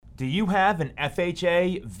Do you have an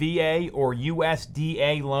FHA, VA, or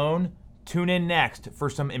USDA loan? Tune in next for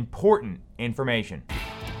some important information.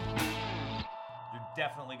 You're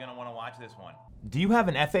definitely going to want to watch this one. Do you have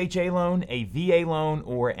an FHA loan, a VA loan,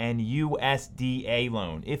 or an USDA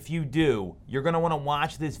loan? If you do, you're going to want to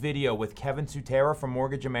watch this video with Kevin Sutera from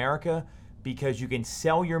Mortgage America, because you can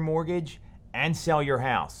sell your mortgage and sell your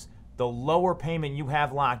house. The lower payment you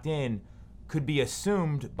have locked in could be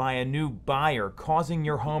assumed by a new buyer, causing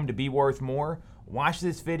your home to be worth more. Watch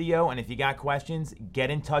this video, and if you got questions, get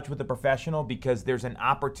in touch with a professional, because there's an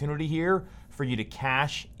opportunity here for you to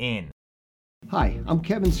cash in. Hi, I'm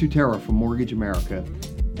Kevin Sutera from Mortgage America,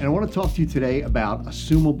 and I want to talk to you today about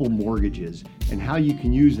assumable mortgages and how you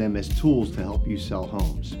can use them as tools to help you sell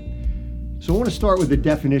homes. So I want to start with the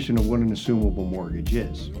definition of what an assumable mortgage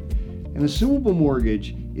is. An assumable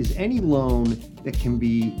mortgage is any loan that can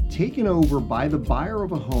be taken over by the buyer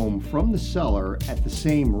of a home from the seller at the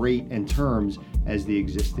same rate and terms as the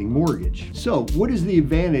existing mortgage. So what is the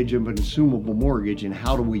advantage of an assumable mortgage and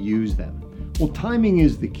how do we use them? Well, timing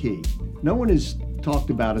is the key. No one has talked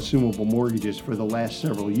about assumable mortgages for the last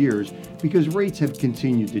several years because rates have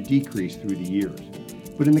continued to decrease through the years.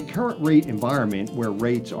 But in the current rate environment where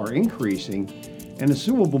rates are increasing, an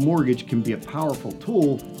assumable mortgage can be a powerful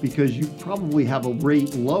tool because you probably have a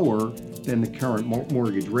rate lower than the current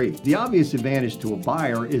mortgage rate. The obvious advantage to a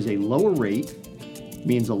buyer is a lower rate,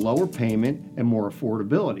 means a lower payment and more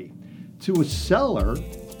affordability. To a seller,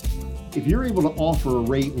 if you're able to offer a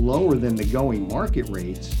rate lower than the going market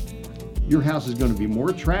rates, your house is going to be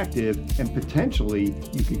more attractive and potentially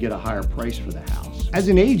you could get a higher price for the house. As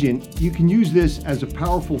an agent, you can use this as a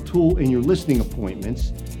powerful tool in your listing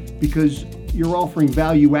appointments because you're offering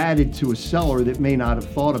value added to a seller that may not have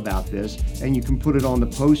thought about this, and you can put it on the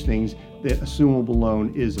postings that assumable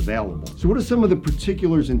loan is available. So what are some of the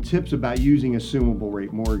particulars and tips about using assumable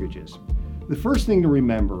rate mortgages? The first thing to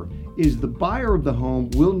remember is the buyer of the home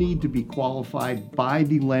will need to be qualified by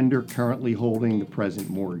the lender currently holding the present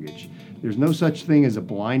mortgage. There's no such thing as a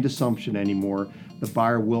blind assumption anymore. The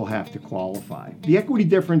buyer will have to qualify. The equity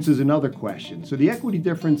difference is another question. So the equity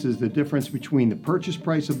difference is the difference between the purchase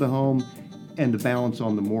price of the home and the balance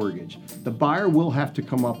on the mortgage. The buyer will have to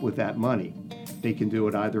come up with that money. They can do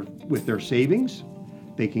it either with their savings,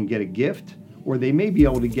 they can get a gift, or they may be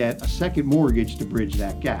able to get a second mortgage to bridge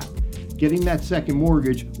that gap. Getting that second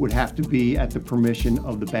mortgage would have to be at the permission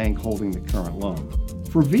of the bank holding the current loan.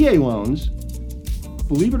 For VA loans,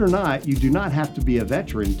 believe it or not, you do not have to be a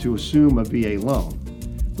veteran to assume a VA loan.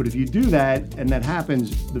 But if you do that and that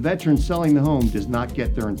happens, the veteran selling the home does not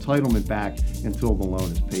get their entitlement back until the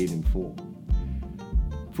loan is paid in full.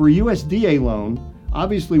 For a USDA loan,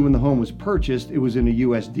 obviously when the home was purchased, it was in a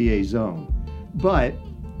USDA zone. But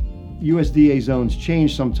USDA zones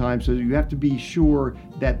change sometimes, so you have to be sure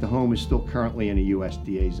that the home is still currently in a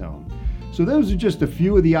USDA zone. So those are just a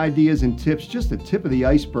few of the ideas and tips, just the tip of the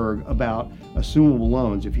iceberg about assumable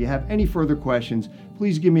loans. If you have any further questions,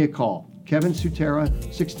 please give me a call. Kevin Sutera,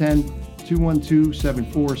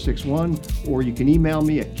 610-212-7461, or you can email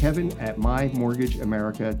me at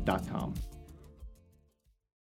kevin@mymortgageamerica.com.